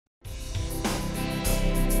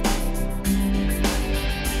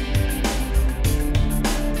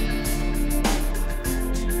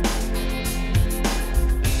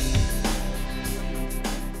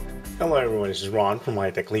this is Ron from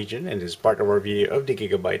Realtek Legion, and this is part of our review of the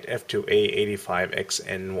Gigabyte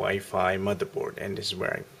F2A85XN-WiFi motherboard. And this is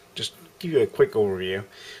where I just give you a quick overview,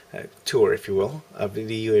 tour if you will, of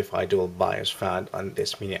the UEFI dual BIOS found on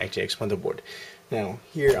this mini-ITX motherboard. Now,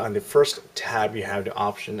 here on the first tab you have the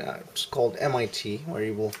option, it's called MIT, where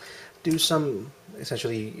you will do some,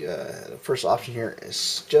 essentially, the first option here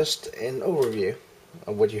is just an overview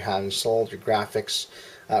of what you have installed, your graphics,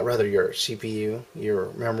 rather your CPU,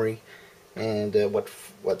 your memory, and what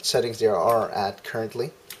settings there are at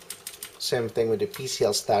currently. Same thing with the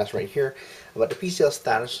PCL status right here. But the PCL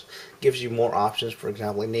status gives you more options. For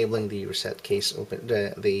example, enabling the reset case open,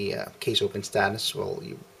 the case open status.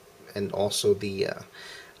 And also the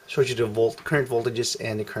shows you the current voltages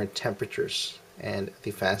and the current temperatures and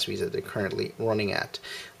the fan speeds that they're currently running at.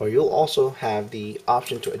 Or you'll also have the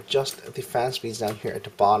option to adjust the fan speeds down here at the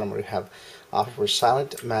bottom, where you have option for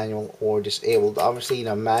silent, manual, or disabled. Obviously,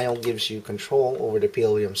 manual gives you control over the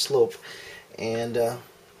PWM slope, and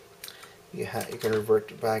you can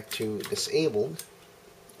revert back to disabled,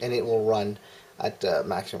 and it will run at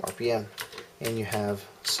maximum RPM. And you have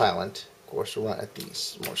silent, of course, to run at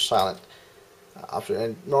these more silent option,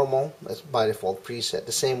 and normal, that's by default preset.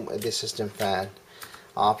 The same with the system fan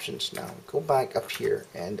options. Now go back up here,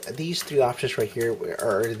 and these three options right here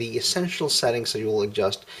are the essential settings that you will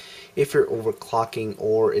adjust if you're overclocking,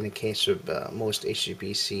 or in the case of most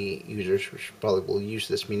HTPC users, which probably will use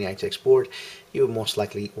this mini-ITX board, you would most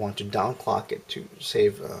likely want to downclock it to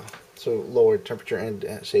save so lower temperature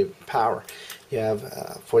and save power. You have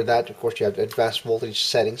for that, of course, you have advanced voltage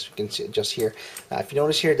settings. You can see it just here. If you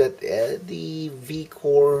notice here that the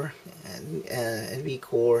V-core and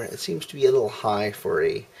V-core, it seems to be a little high for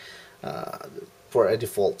a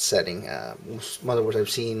default setting. Most motherboards I've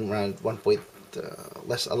seen around a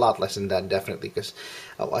lot less than that, definitely, because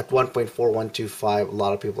at 1.4125 a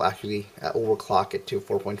lot of people actually overclock it to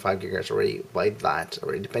 4.5 gigahertz already by that,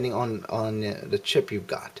 already, depending on the chip you've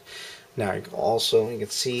got. Now you can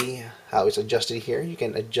see how it's adjusted here. You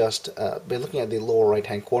can adjust by looking at the lower right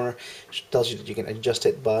hand corner, which tells you that you can adjust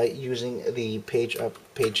it by using the page up,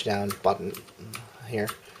 page down button here.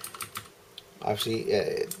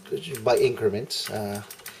 Obviously by increments.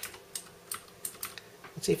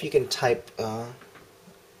 Let's see if you can type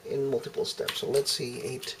in multiple steps. So let's see,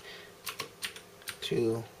 8,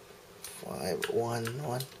 2, 5, 1,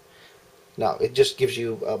 1. Now it just gives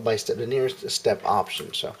you by step, the nearest step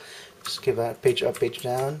option. So just give that page up, page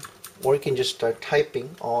down, or you can just start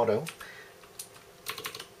typing auto.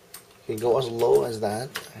 You can go as low as that,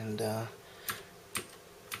 and or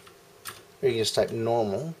you can just type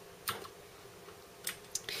normal.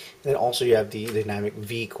 Then also you have the dynamic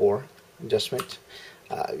V-core adjustment.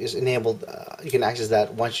 Is enabled. You can access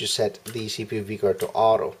that once you set the CPU V-core to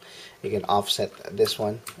auto. You can offset this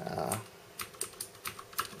one.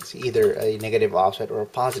 It's either a negative offset or a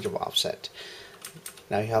positive offset.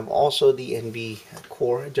 Now you have also the NB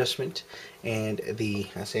core adjustment, and the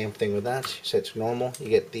same thing with that. You set to normal, you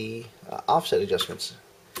get the offset adjustments.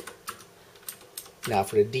 Now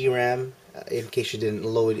for the DRAM, in case you didn't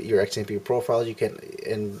load your XMP profile, you can,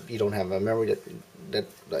 and you don't have a memory that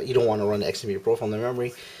you don't want to run the XMP profile in the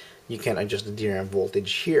memory, you can adjust the DRAM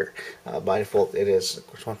voltage here. By default it is, of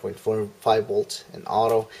course, 1.45 volts in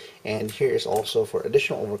auto, and here is also for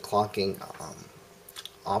additional overclocking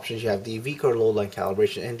options. You have the V-core load line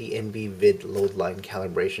calibration and the NB-VID load line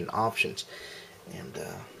calibration options, and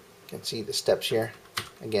you can see the steps here.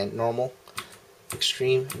 Again, normal,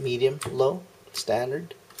 extreme, medium, low,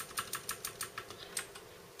 standard,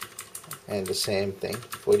 and the same thing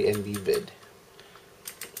for the NB-VID.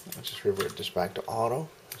 Let's just revert this back to auto.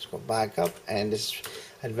 Let's go back up, and this is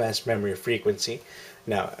advanced memory frequency.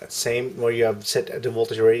 Now, same where you have set the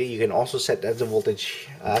voltage already, you can also set the voltage.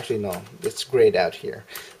 Actually, no, it's grayed out here,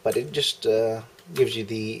 but it just gives you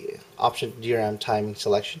the option DRAM timing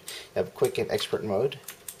selection. You have quick and expert mode.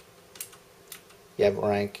 You have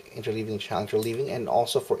rank, interleaving, channel interleaving, and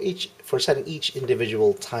also for setting each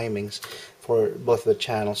individual timings for both the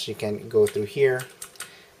channels, you can go through here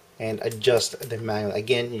and adjust the manual.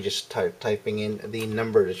 Again, you just start typing in the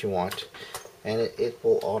number that you want, and it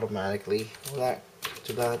will automatically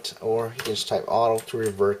to that, or you can just type auto to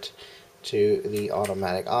revert to the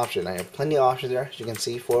automatic option. I have plenty of options there, as you can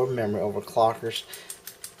see, for memory overclockers,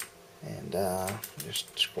 and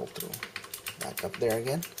just scroll through back up there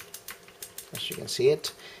again, as you can see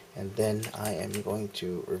it, and then I am going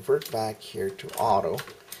to revert back here to auto.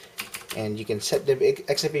 And you can set the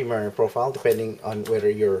XMP memory profile depending on whether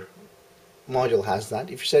your module has that.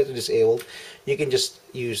 If you set it to disabled, you can just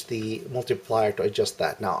use the multiplier to adjust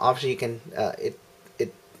that. Now, obviously, you can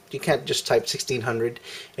you can't just type 1600.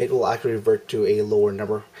 It will actually revert to a lower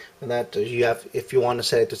number. And that you have, if you want to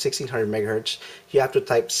set it to 1600 megahertz, you have to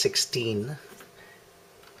type 16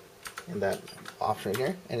 in that option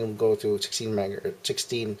here, and it will go to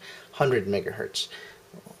 1600 megahertz.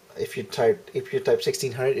 If you type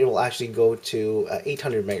 1600, it will actually go to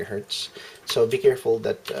 800 megahertz. So be careful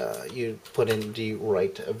that you put in the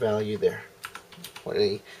right value there for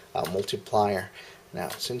the multiplier. Now,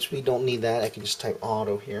 since we don't need that, I can just type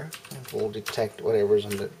auto here, and we'll detect whatever's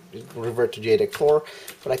on the, revert to JEDEC core,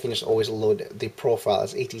 but I can just always load the profile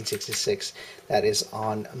as 1866 that is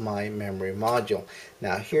on my memory module.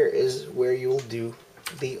 Now, here is where you will do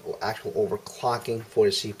the actual overclocking for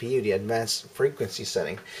the CPU, the advanced frequency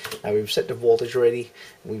setting. Now, we've set the voltage already,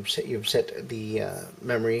 you've set the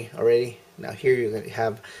memory already. Now here you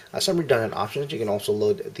have some redundant options. You can also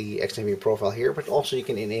load the XNVMe profile here, but also you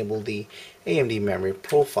can enable the AMD memory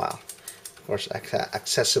profile, of course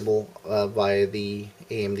accessible via the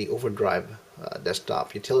AMD Overdrive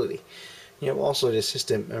desktop utility. You have also the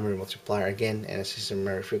system memory multiplier again, and a system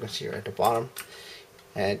memory frequency here at the bottom.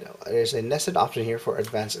 And there's a nested option here for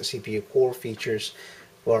advanced CPU core features.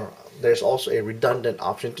 Or there's also a redundant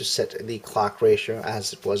option to set the clock ratio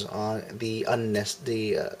as it was on the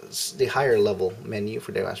the higher level menu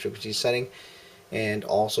for the advanced frequency setting. And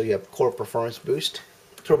also you have core performance boost,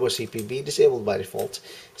 turbo CPB disabled by default,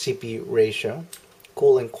 CPU ratio,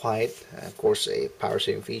 cool and quiet, of course a power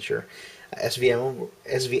saving feature,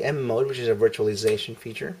 SVM mode, which is a virtualization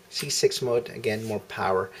feature, C6 mode, again more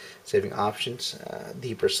power saving options,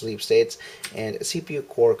 deeper sleep states, and CPU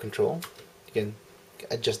core control. You can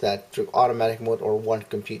adjust that through automatic mode or one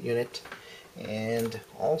compute unit. And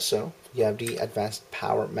also you have the advanced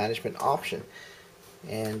power management option,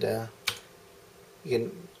 and you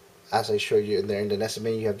can, as I showed you there in the nested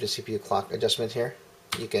menu, you have the CPU clock adjustment here.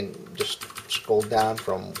 You can just scroll down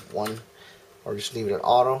from 1, or just leave it at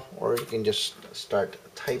auto, or you can just start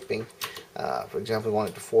typing. For example, we want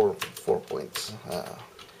it to 4.6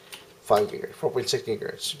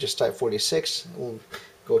 gigahertz. Just type 46, we'll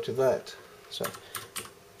go to that. So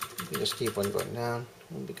you can just keep on going down,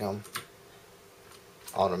 it will become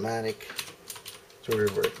automatic to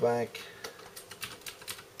revert back,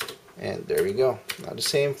 and there we go. Now the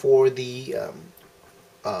same for the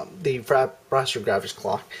processor graphics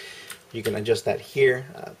clock. You can adjust that here,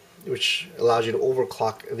 which allows you to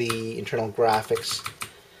overclock the internal graphics.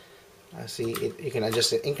 See, you can adjust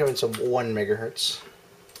the increments of 1 megahertz.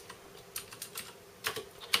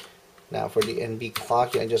 Now for the NB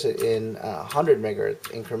clock, you adjust it in 100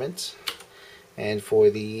 megahertz increments, and for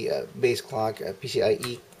the base clock,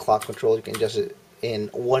 PCIe clock control, you can adjust it in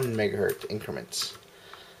 1 megahertz increments.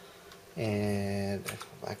 And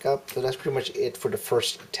back up. So that's pretty much it for the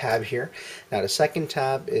first tab here. Now the second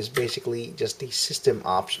tab is basically just the system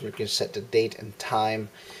option. You can set the date and time.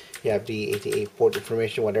 You have the 88 port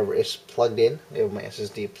information, whatever is plugged in. I have my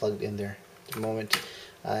SSD plugged in there at the moment.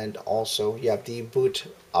 And also you have the boot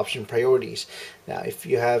option priorities. Now if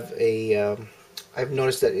you have a I've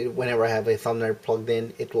noticed that whenever I have a thumb drive plugged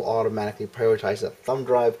in, it will automatically prioritize that thumb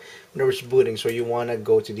drive whenever it's booting. So you want to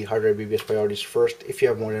go to the hardware BBS priorities first if you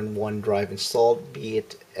have more than one drive installed, be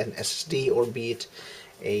it an SSD or be it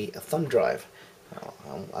a thumb drive.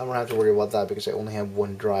 I don't have to worry about that because I only have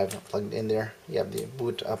one drive plugged in there. You have the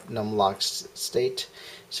boot up numlock state,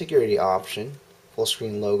 security option, full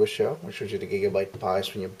screen logo show, which shows you the Gigabyte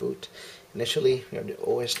BIOS when you boot. Initially, you have the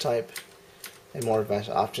OS type and more advanced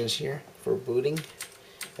options here for booting,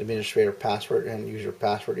 administrator password and user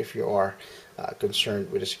password if you are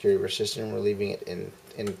concerned with the security of your system or leaving it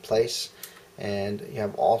in place. And you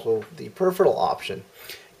have also the peripheral option.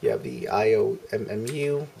 You have the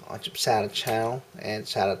IOMMU, chip SATA channel, and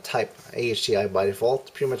SATA type, HDMI by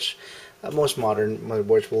default. Pretty much most modern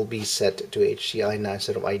motherboards will be set to HDMI now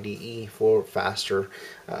instead of IDE for faster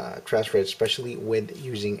transfer, especially with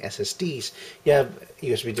using SSDs. You have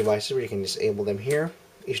USB devices where you can disable them here.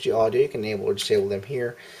 HD audio, you can enable or disable them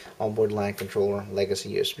here. Onboard LAN controller,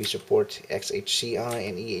 legacy USB support, XHCI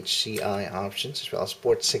and EHCI options, as well as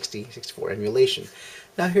port 60, 64 emulation.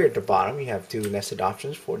 Now here at the bottom you have two nested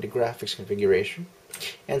options for the graphics configuration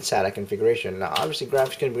and SATA configuration. Now obviously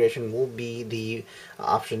graphics configuration will be the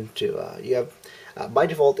option to you have by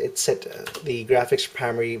default it's set the graphics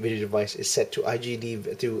primary video device is set to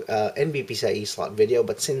IGD to NB-PCIe slot video,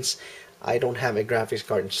 but since I don't have a graphics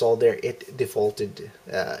card installed there, it defaulted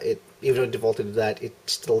even though it defaulted to that, it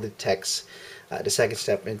still detects the second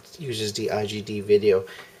step and uses the IGD video.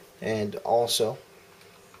 And also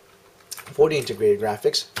for the integrated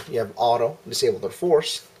graphics, you have auto, disabled or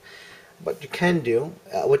forced. what you can do,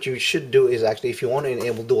 what you should do is actually, if you want to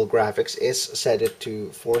enable dual graphics, is set it to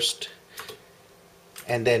forced,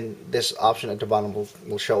 and then this option at the bottom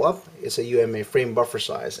will show up. It's a UMA frame buffer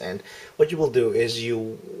size, and what you will do is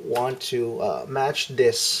you want to match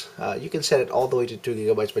this. You can set it all the way to 2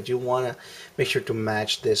 gigabytes, but you want to make sure to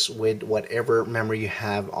match this with whatever memory you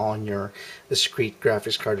have on your discrete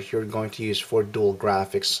graphics card that you're going to use for dual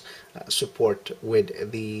graphics support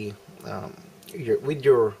with the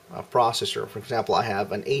your processor. For example, I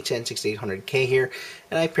have an A10 6800K here,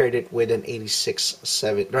 and I paired it with an a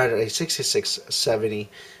 6670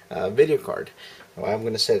 video card. I'm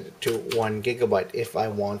going to set it to 1 gigabyte if I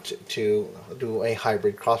want to do a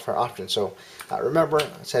hybrid crossfire option. So remember,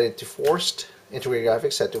 set it to forced, integrated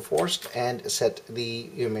graphics, set to forced, and set the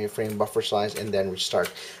UMA frame buffer size, and then restart.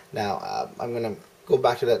 Now I'm going to go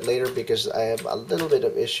back to that later because I have a little bit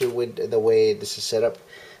of issue with the way this is set up.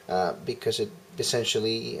 Because it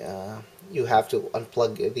essentially you have to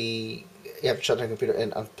unplug you have to shut down the computer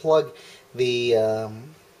and unplug the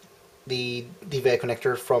DVI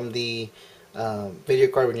connector from the video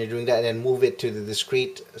card when you're doing that, and then move it to the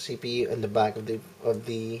discrete CPU in the back of the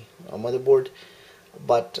motherboard.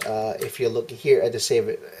 But if you look here at the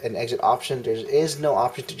save and exit option, there is no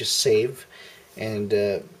option to just save, and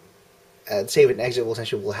save and exit will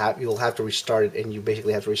essentially you will have to restart it, and you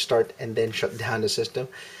basically have to restart and then shut down the system.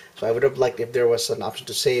 So I would have liked if there was an option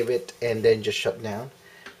to save it and then just shut down,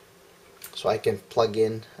 so I can plug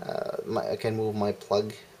in I can move my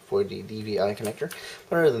plug for the DVI connector.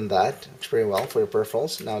 But other than that, it's pretty well for your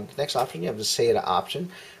peripherals. Now the next option, you have the SATA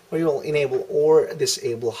option, where you will enable or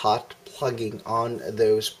disable hot plugging on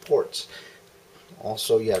those ports.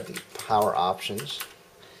 Also, you have the power options,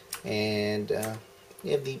 and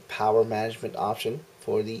you have the power management option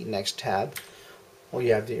for the next tab. Or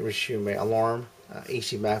you have the resume alarm,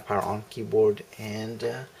 AC back power on keyboard, and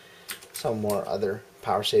some more other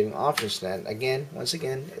power saving options. Then again, once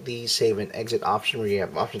again, the save and exit option, where you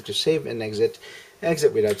have option to save and exit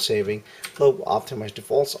without saving. Low optimized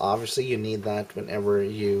defaults, obviously you need that whenever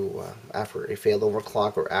you after a failed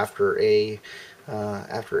overclock or after a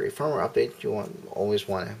firmware update. You always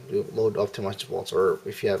want to do load optimized defaults, or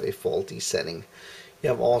if you have a faulty setting. You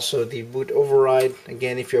have also the boot override.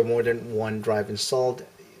 Again, if you have more than one drive installed,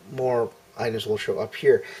 more items will show up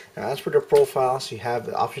here. Now, as for the profiles, you have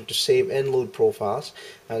the option to save and load profiles.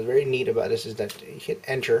 What's very neat about this is that you hit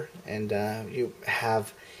enter, and you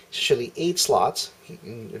have essentially 8 slots.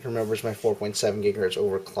 It remembers my 4.7 gigahertz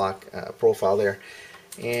overclock profile there,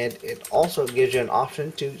 and it also gives you an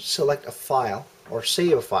option to select a file or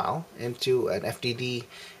save a file into an FDD,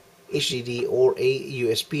 HDD, or a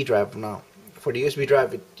USB drive. Now, for the USB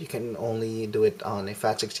drive, you can only do it on a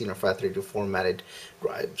FAT16 or FAT32 formatted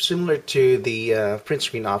drive, similar to the print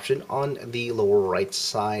screen option on the lower right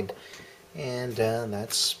side. And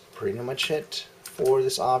that's pretty much it for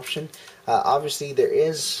this option. Obviously, there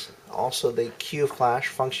is also the Q flash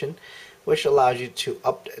function, which allows you to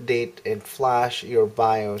update and flash your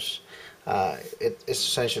BIOS. It's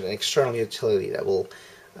essentially an external utility that will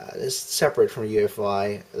is separate from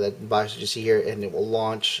UEFI, that BIOS you see here, and it will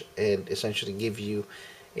launch and essentially give you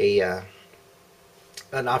a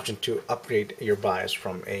an option to upgrade your BIOS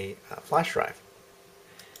from a flash drive.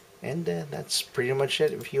 And that's pretty much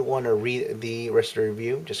it. If you want to read the rest of the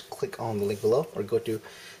review, just click on the link below, or go to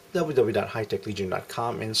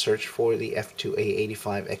www.hightechlegion.com and search for the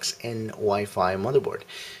F2A85XN-WiFi motherboard.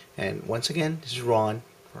 And once again, this is Ron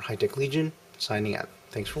for High Tech Legion, signing out.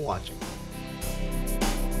 Thanks for watching.